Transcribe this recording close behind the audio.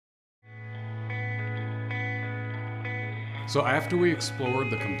So after we explored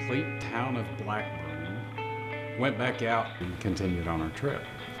the complete town of Blackburn, went back out and continued on our trip.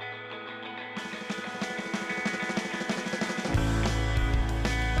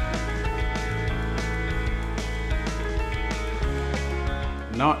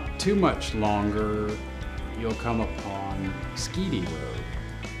 Not too much longer, you'll come upon Skeety Road.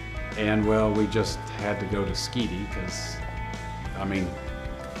 And well, we just had to go to Skeety because, I mean,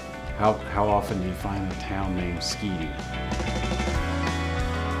 how often do you find a town named Skeety?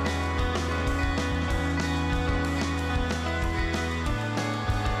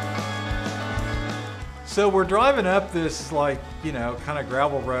 So we're driving up this kind of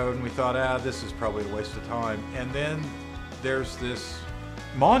gravel road, and we thought, this is probably a waste of time. And then there's this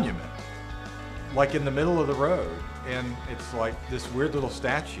monument, like in the middle of the road. And it's like this weird little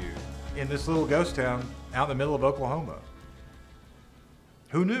statue in this little ghost town out in the middle of Oklahoma.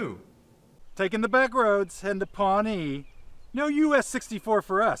 Who knew? Taking the back roads, heading to Pawnee. No US-64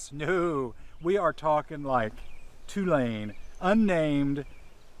 for us. No, we are talking like 2-lane, unnamed,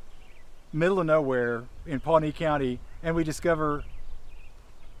 middle of nowhere in Pawnee County, and we discover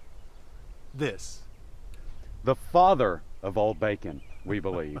this. The father of all bacon, we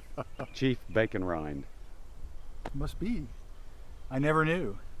believe. Chief Bacon Rind. Must be. I never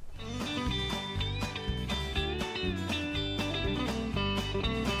knew.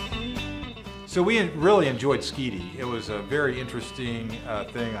 So we really enjoyed Skeety. It was a very interesting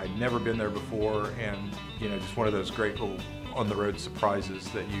thing. I'd never been there before, and just one of those great little on-the-road surprises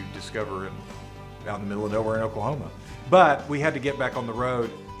that you discover out in the middle of nowhere in Oklahoma. But we had to get back on the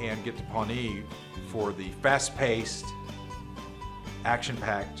road and get to Pawnee for the fast-paced,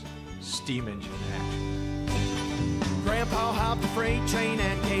 action-packed steam engine action. Grandpa hopped the freight train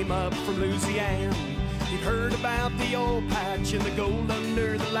and came up from Louisiana. He'd heard about the oil patch and the gold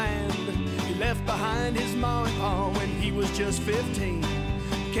under the land. He left behind his ma and pa when he was just 15.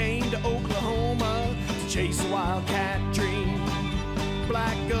 Came to Oklahoma to chase a wildcat dream.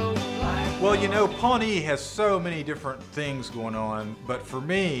 Black gold. Well, Pawnee has so many different things going on, but for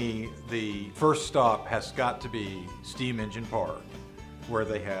me, the first stop has got to be Steam Engine Park, where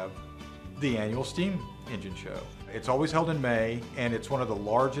they have the annual steam engine show. It's always held in May, and it's one of the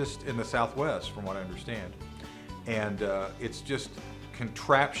largest in the Southwest, from what I understand. And it's just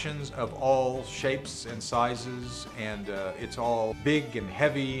contraptions of all shapes and sizes, and it's all big and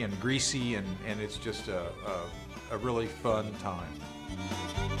heavy and greasy, and it's just a really fun time.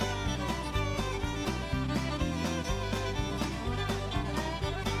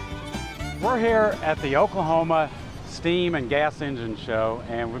 We're here at the Oklahoma Steam and Gas Engine Show,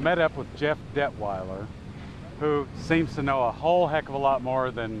 and we met up with Jeff Detweiler, who seems to know a whole heck of a lot more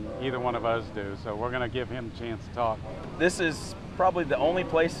than either one of us do, so we're going to give him a chance to talk. This is probably the only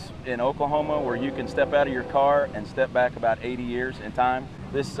place in Oklahoma where you can step out of your car and step back about 80 years in time.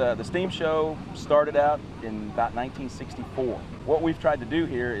 The steam show started out in about 1964. What we've tried to do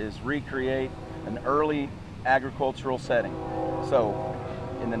here is recreate an early agricultural setting. So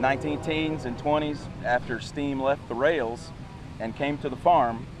in the 19-teens and 20s, after steam left the rails and came to the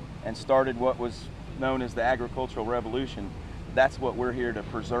farm and started what was known as the agricultural revolution, that's what we're here to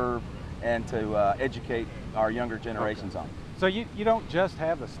preserve and to educate our younger generations on. So you don't just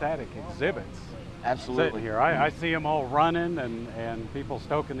have the static exhibits. Absolutely. Here. I see them all running and people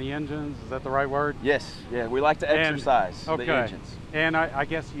stoking the engines. Is that the right word? Yes. Yeah, we like to exercise the engines. And I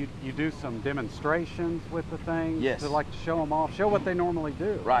guess you do some demonstrations with the things. Yes. To like to show them off, show what they normally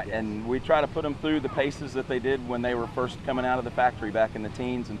do. Right, and we try to put them through the paces that they did when they were first coming out of the factory back in the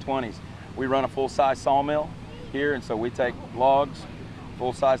teens and 20s. We run a full-size sawmill here, and so we take logs,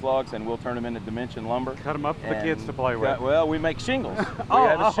 full-size logs, and we'll turn them into dimension lumber. Cut them up for the kids to play with. Well, we make shingles. We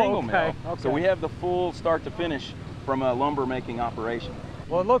have a shingle mill. Okay. So we have the full start to finish from a lumber making operation.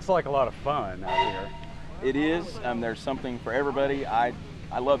 Well, it looks like a lot of fun out here. It is. There's something for everybody. I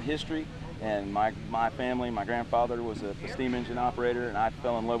love history, and my family, my grandfather was a steam engine operator, and I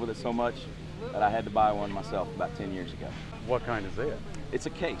fell in love with it so much that I had to buy one myself about 10 years ago. What kind is it? It's a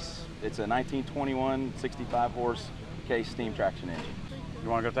case. It's a 1921 65 horse case steam traction engine. You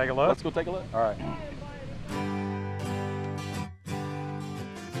want to go take a look? Let's go take a look. All right.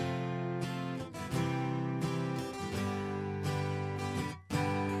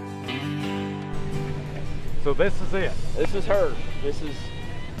 So this is it. This is her. This is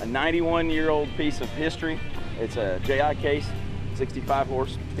a 91-year-old piece of history. It's a JI case, 65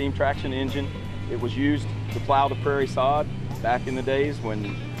 horse steam traction engine. It was used to plow the prairie sod back in the days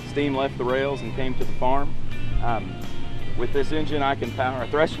when steam left the rails and came to the farm. With this engine, I can power a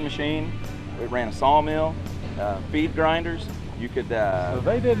threshing machine. It ran a sawmill, feed grinders. You could. So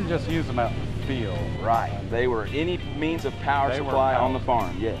they didn't just use them out in the field. Right. They were any means of power supply on the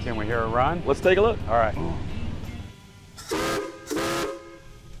farm, yes. Can we hear a run? Let's take a look. All right.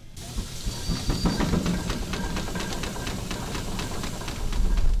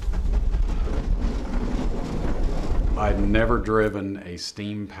 I'd never driven a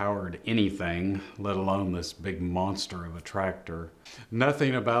steam-powered anything, let alone this big monster of a tractor.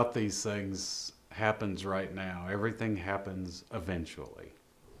 Nothing about these things happens right now. Everything happens eventually.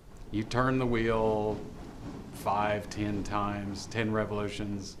 You turn the wheel 5, 10 times, 10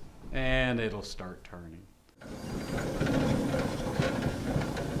 revolutions, and it'll start turning.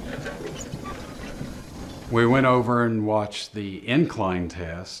 We went over and watched the incline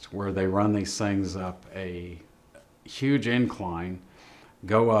test where they run these things up a huge incline,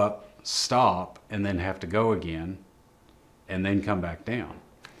 go up, stop, and then have to go again, and then come back down.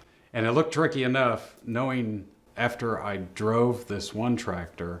 And it looked tricky enough, knowing after I drove this one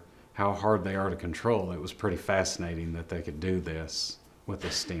tractor how hard they are to control. It was pretty fascinating that they could do this with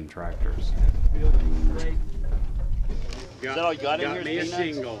the steam tractors. Got me a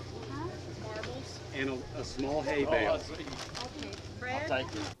shingle and a small hay bale.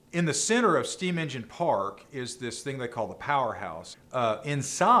 In the center of Steam Engine Park is this thing they call the powerhouse.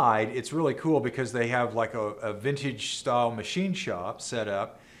 Inside, it's really cool because they have like a vintage style machine shop set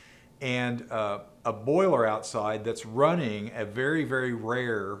up and a boiler outside that's running a very, very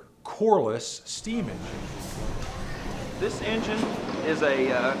rare coreless steam engine. This engine is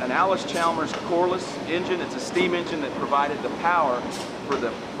an Alice Chalmers coreless engine. It's a steam engine that provided the power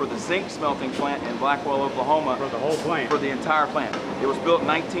for the zinc smelting plant in Blackwell, Oklahoma. For the whole plant? For the entire plant. It was built in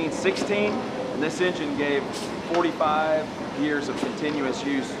 1916, and this engine gave 45 years of continuous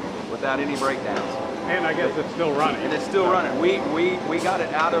use without any breakdowns. And I guess it's still running. And it's still running. We got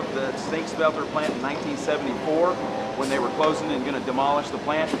it out of the zinc smelter plant in 1974 when they were closing and going to demolish the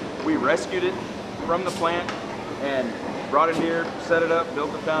plant. We rescued it from the plant and brought it here, set it up,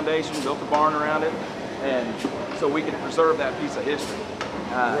 built the foundation, built the barn around it, and so we can preserve that piece of history.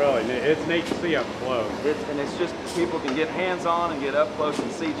 Really, it's neat to see up close. And it's just, people can get hands-on and get up close and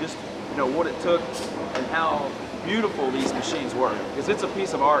see just, you know, what it took and how beautiful these machines were. Because it's a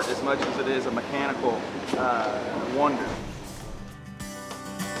piece of art as much as it is a mechanical wonder.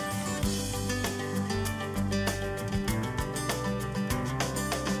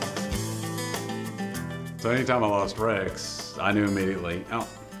 So anytime I lost Rex, I knew immediately, oh,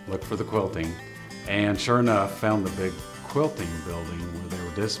 look for the quilting. And sure enough, found the big quilting building where they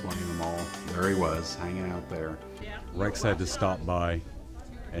were displaying them all. There he was, hanging out there. Yeah. Rex had to stop by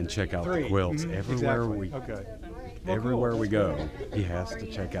and check out the quilts. Everywhere we go, he has to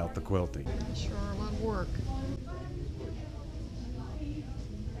check out the quilting. Sure, a lot of work.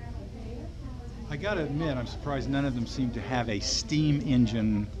 I gotta admit, I'm surprised none of them seem to have a steam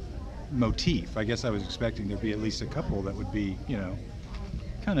engine motif. I guess I was expecting there'd be at least a couple that would be, you know,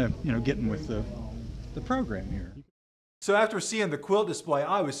 kind of, you know, getting with the program here. So after seeing the quilt display,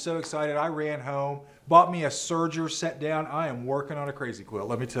 I was so excited. I ran home, bought me a serger, sat down. I am working on a crazy quilt.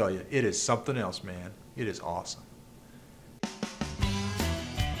 Let me tell you, it is something else, man. It is awesome.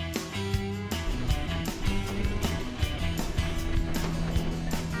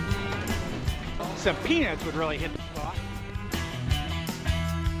 Some peanuts would really hit the spot.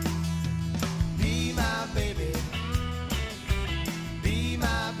 Be my baby. Be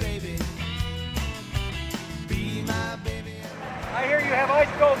my baby. Be my baby. I hear you have ice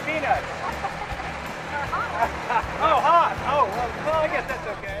cold peanuts. Oh, hot. Oh, well, I guess that's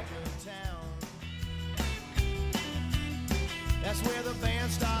okay. That's where the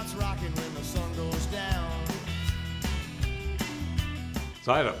band starts rocking when the sun goes down.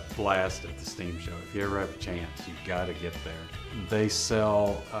 So I had a blast at the steam show. If you ever have a chance, you've got to get there. They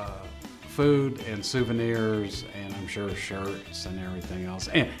sell food and souvenirs, and I'm sure shirts and everything else,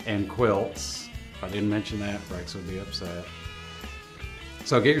 and quilts. If I didn't mention that, Rex would be upset.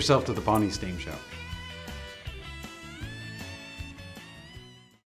 So get yourself to the Pawnee Steam Show.